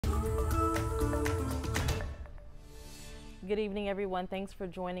Good evening, everyone. Thanks for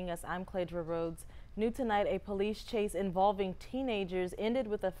joining us. I'm Cladra Rhodes. New tonight, a police chase involving teenagers ended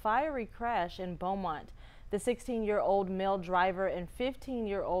with a fiery crash in Beaumont. The 16-year-old male driver and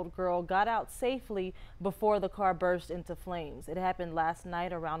 15-year-old girl got out safely before the car burst into flames. It happened last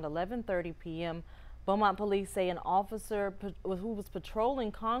night around 11:30 p.m. Beaumont Police say an officer who was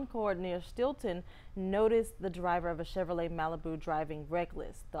patrolling Concord near Stilton noticed the driver of a Chevrolet Malibu driving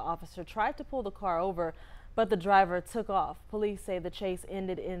reckless. The officer tried to pull the car over, but the driver took off. Police say the chase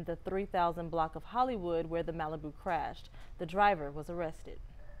ended in the 3000 block of Hollywood where the Malibu crashed. The driver was arrested.